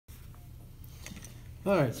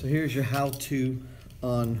All right, so here's your how-to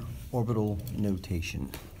on orbital notation.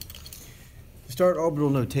 To start orbital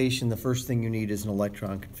notation, the first thing you need is an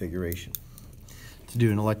electron configuration. To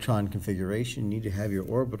do an electron configuration, you need to have your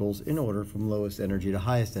orbitals in order from lowest energy to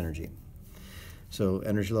highest energy. So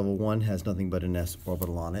energy level 1 has nothing but an s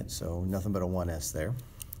orbital on it, so nothing but a 1s there.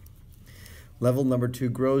 Level number 2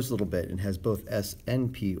 grows a little bit and has both s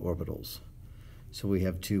and p orbitals. So we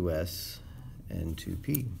have 2s and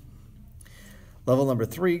 2p. Level number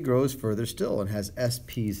 3 grows further still and has s,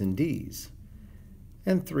 p's, and d's.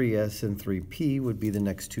 And 3s and 3p would be the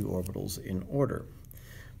next two orbitals in order.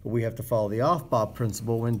 But we have to follow the Aufbau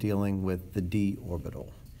principle when dealing with the d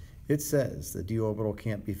orbital. It says the d orbital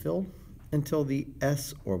can't be filled until the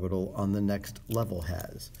s orbital on the next level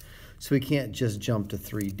has. So we can't just jump to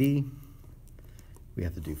 3d. We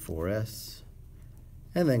have to do 4s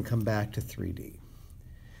and then come back to 3d.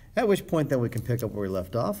 At which point then we can pick up where we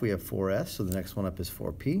left off. We have 4s, so the next one up is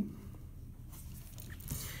 4p.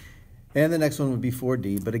 And the next one would be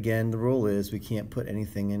 4d, but again, the rule is we can't put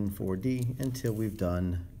anything in 4d until we've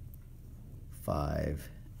done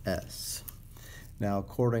 5s. Now,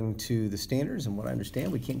 according to the standards and what I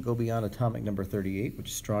understand, we can't go beyond atomic number 38, which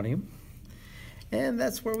is strontium. And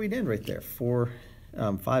that's where we'd end right there.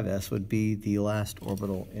 5s would be the last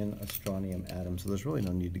orbital in a strontium atom, so there's really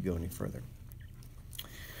no need to go any further.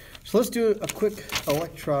 So let's do a quick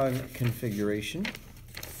electron configuration.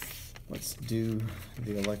 Let's do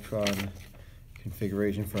the electron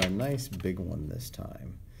configuration for a nice big one this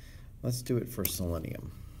time. Let's do it for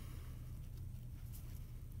selenium.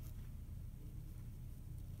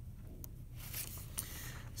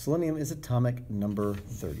 Selenium is atomic number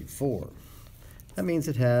 34. That means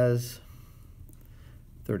it has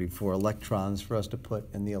 34 electrons for us to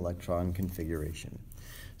put in the electron configuration.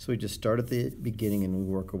 So we just start at the beginning and we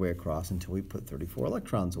work our way across until we put 34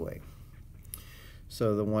 electrons away.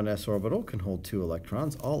 So the 1s orbital can hold 2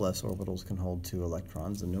 electrons. All s orbitals can hold 2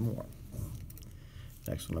 electrons and no more.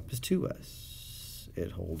 Next one up is 2s.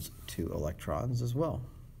 It holds 2 electrons as well.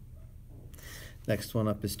 Next one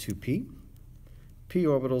up is 2p. P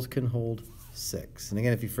orbitals can hold 6. And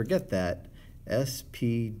again, if you forget that, s,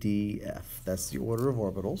 p, d, f, that's the order of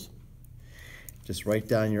orbitals. Just write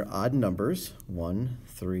down your odd numbers, 1,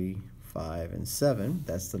 3, 5, and 7.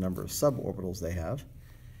 That's the number of suborbitals they have.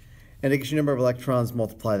 And to get your number of electrons,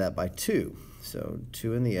 multiply that by 2. So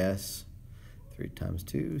 2 in the s, 3 times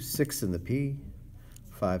 2, 6 in the p,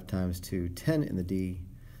 5 times 2, 10 in the d,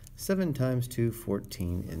 7 times 2,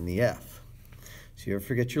 14 in the f. So you ever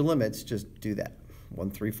forget your limits, just do that. 1,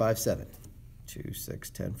 3, 5, 7, 2, 6,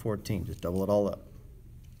 10, 14. Just double it all up.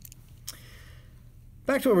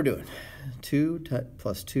 Back to what we're doing. 2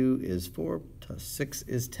 plus 2 is 4, plus 6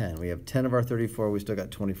 is 10. We have 10 of our 34. We still got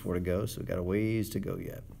 24 to go, so we've got a ways to go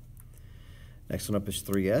yet. Next one up is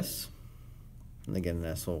 3s. And again, an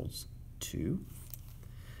s holds 2.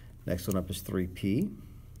 Next one up is 3p.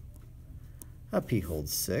 A p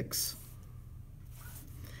holds 6.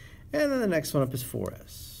 And then the next one up is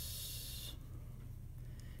 4s.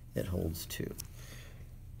 It holds 2.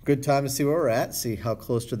 Good time to see where we're at, see how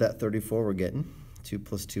close to that 34 we're getting. 2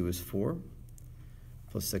 plus 2 is 4,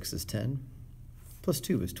 plus 6 is 10, plus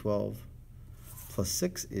 2 is 12, plus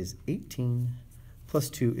 6 is 18,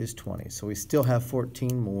 plus 2 is 20. So we still have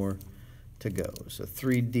 14 more to go. So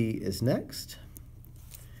 3d is next,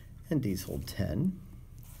 and d's hold 10.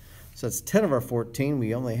 So that's 10 of our 14.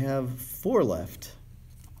 We only have 4 left.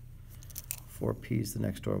 4p is the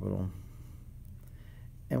next orbital,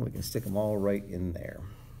 and we can stick them all right in there.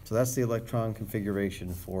 So that's the electron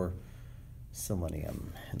configuration for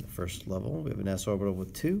selenium. In the first level, we have an s orbital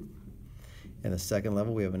with 2. In the second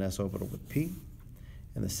level, we have an s orbital with p.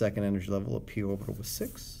 In the second energy level, a p orbital with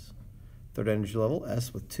 6. Third energy level,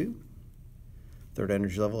 s with 2. Third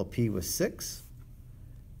energy level, a p with 6.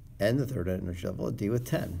 And the third energy level, a d with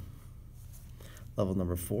 10. Level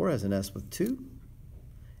number 4 has an s with 2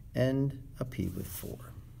 and a p with 4.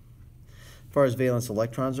 As far as valence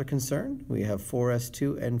electrons are concerned, we have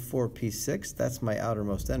 4s2 and 4p6. That's my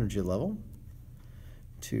outermost energy level.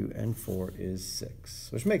 2 and 4 is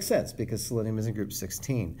 6, which makes sense because selenium is in group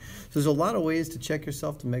 16. So there's a lot of ways to check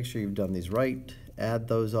yourself to make sure you've done these right. Add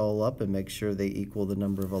those all up and make sure they equal the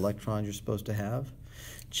number of electrons you're supposed to have.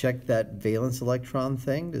 Check that valence electron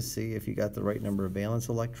thing to see if you got the right number of valence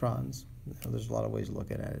electrons. There's a lot of ways of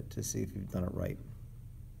looking at it to see if you've done it right.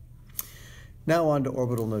 Now on to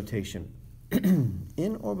orbital notation.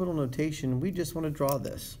 In orbital notation, we just want to draw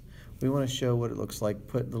this. We want to show what it looks like,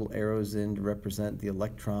 put little arrows in to represent the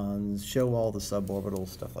electrons, show all the suborbitals,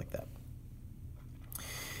 stuff like that.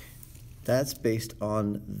 That's based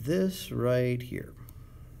on this right here.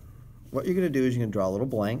 what you're going to do is you're going to draw a little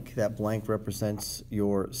blank. That blank represents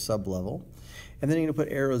your sublevel. And then you're going to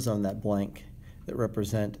put arrows on that blank that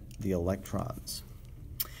represent the electrons.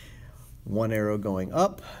 One arrow going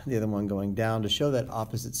up, the other one going down to show that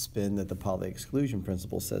opposite spin that the Pauli exclusion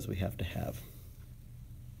principle says we have to have.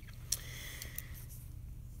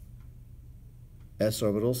 S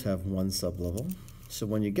orbitals have one sublevel. So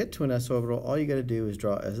when you get to an s orbital, all you got to do is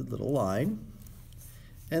draw a little line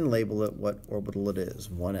and label it what orbital it is,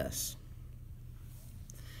 1s.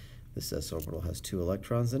 This s orbital has 2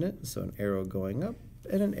 electrons in it, so an arrow going up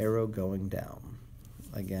and an arrow going down.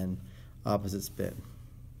 Again, opposite spin.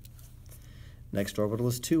 Next orbital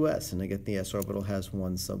is 2s, and again the s orbital has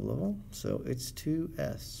 1 sublevel, so it's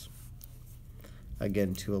 2s.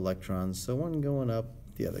 Again, 2 electrons, so one going up,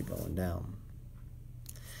 the other going down.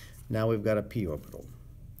 Now we've got a p orbital.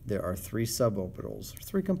 There are 3 suborbitals,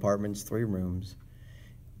 3 compartments, 3 rooms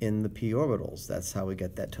in the p orbitals. That's how we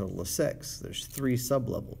get that total of 6. There's 3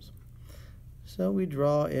 sublevels. So we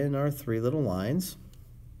draw in our 3 little lines,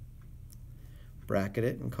 bracket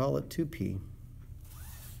it, and call it 2p,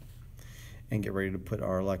 and get ready to put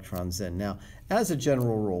our electrons in. Now, as a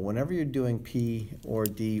general rule, whenever you're doing p or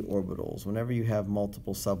d orbitals, whenever you have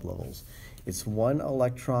multiple sublevels, it's 1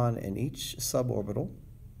 electron in each suborbital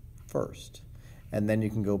first, and then you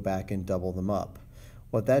can go back and double them up.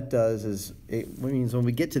 What that does is, it means when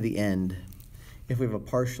we get to the end, if we have a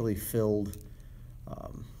partially filled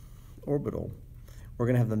orbital, we're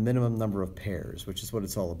going to have the minimum number of pairs, which is what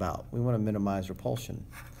it's all about. We want to minimize repulsion.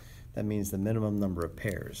 That means the minimum number of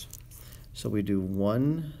pairs. So we do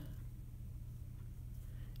 1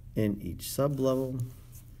 in each sublevel,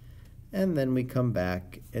 and then we come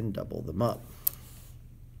back and double them up.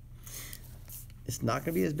 It's not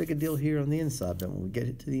going to be as big a deal here on the inside, but when we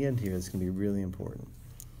get to the end here, it's going to be really important.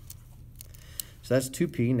 So that's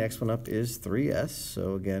 2p. Next one up is 3s.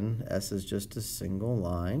 So again, s is just a single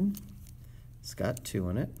line. It's got 2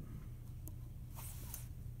 in it.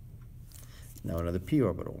 Now another p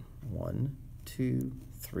orbital. 1, 2,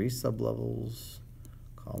 3 sublevels.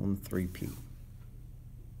 Call them 3p.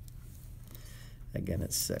 Again,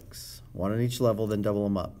 it's 6. 1 on each level, then double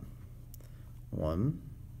them up. 1,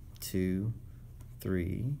 2,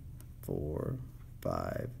 3, 4,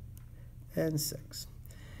 5, and 6.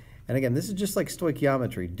 And again, this is just like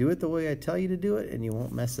stoichiometry. Do it the way I tell you to do it, and you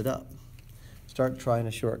won't mess it up. Start trying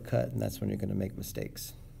a shortcut, and that's when you're going to make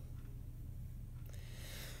mistakes.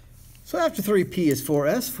 So after 3p is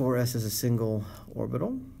 4s. 4s is a single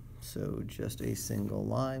orbital, so just a single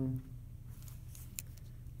line.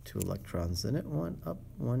 2 electrons in it, 1 up,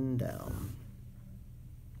 1 down.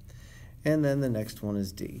 And then the next one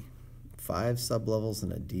is d. 5 sublevels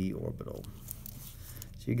in a d orbital.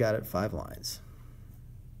 So you got it, 5 lines.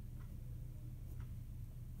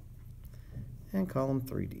 And call them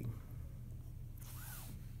 3d.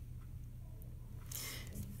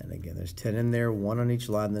 And again, there's 10 in there, 1 on each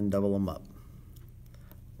line, then double them up.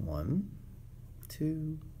 1,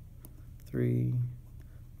 2, 3,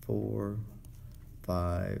 4,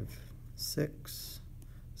 5, 6,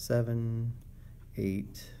 7,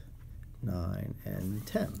 8, 9, and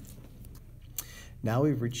 10. Now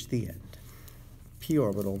we've reached the end. P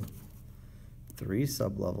orbital, 3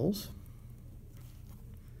 sublevels,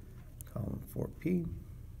 call them 4p.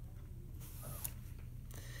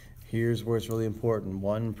 Here's where it's really important.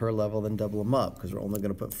 1 per level, then double them up, because we're only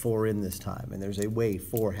going to put 4 in this time. And there's a way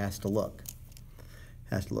 4 has to look.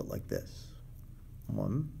 Has to look like this.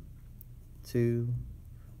 1, 2,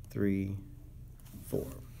 3, 4.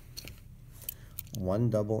 1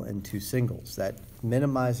 double and 2 singles. That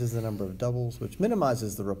minimizes the number of doubles, which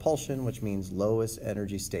minimizes the repulsion, which means lowest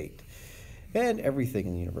energy state. And everything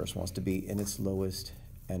in the universe wants to be in its lowest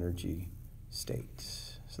energy state.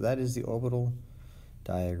 So that is the orbital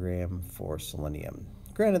diagram for selenium.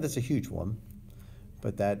 Granted, that's a huge one,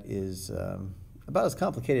 but that is about as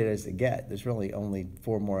complicated as it gets. There's really only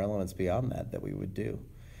 4 more elements beyond that that we would do.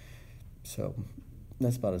 So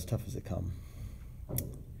that's about as tough as it comes.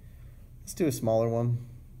 Let's do a smaller one,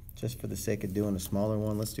 just for the sake of doing a smaller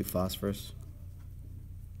one. Let's do phosphorus.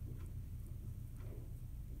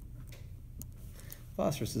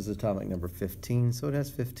 Phosphorus is atomic number 15, so it has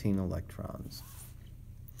 15 electrons.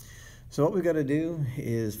 So what we've got to do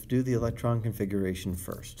is do the electron configuration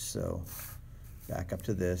first. So back up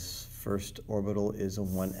to this. First orbital is a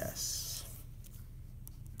 1s.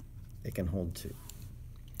 It can hold 2.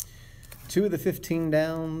 2 of the 15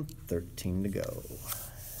 down, 13 to go.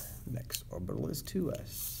 Next orbital is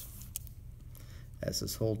 2s. S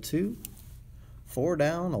is hold 2. 4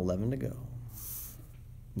 down, 11 to go.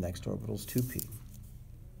 Next orbital is 2p.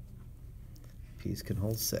 P's can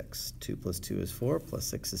hold 6. 2 plus 2 is 4, plus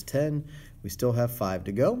 6 is 10. We still have 5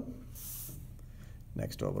 to go.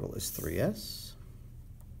 Next orbital is 3s.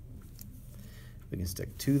 We can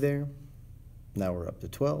stick 2 there. Now we're up to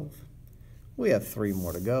 12. We have 3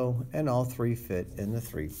 more to go, and all 3 fit in the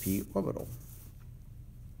 3p orbital.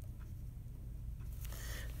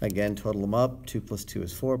 Again, total them up. 2 plus 2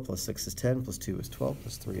 is 4, plus 6 is 10, plus 2 is 12,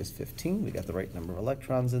 plus 3 is 15. We got the right number of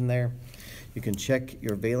electrons in there. You can check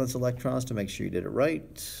your valence electrons to make sure you did it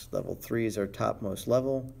right. Level 3 is our topmost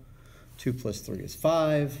level. 2 plus 3 is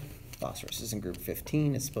 5. Phosphorus is in group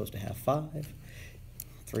 15. It's supposed to have 5.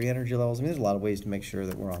 3 energy levels. I mean, there's a lot of ways to make sure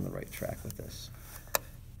that we're on the right track with this.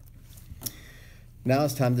 Now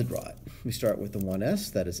it's time to draw it. We start with the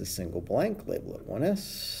 1s. That is a single blank. Label it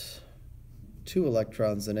 1s. 2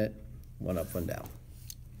 electrons in it, 1 up, 1 down.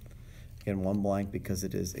 Again, 1 blank because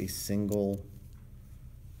it is a single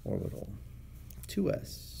orbital.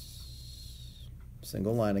 2s.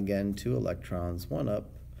 Single line again, 2 electrons, 1 up,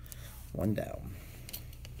 1 down.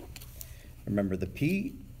 Remember, the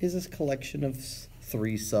p is a collection of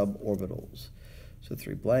 3 suborbitals. So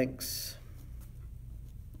 3 blanks.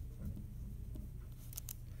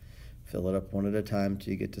 Fill it up 1 at a time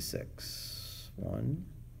till you get to 6. 1,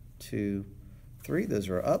 2, 3. Those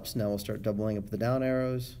are ups. Now we'll start doubling up the down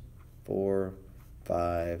arrows. 4,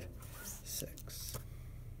 5, 6.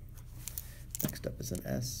 Next up is an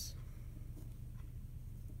S.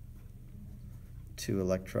 2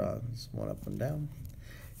 electrons, 1 up, 1 down.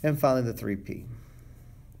 And finally the 3p.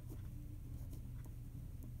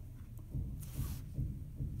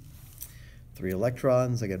 Three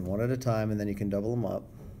electrons, again 1 at a time, and then you can double them up.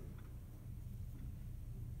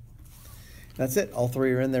 That's it. All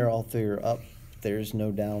 3 are in there. All 3 are up. There's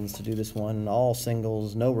no downs to do this one. All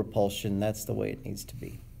singles, no repulsion. That's the way it needs to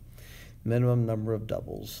be. Minimum number of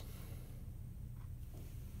doubles.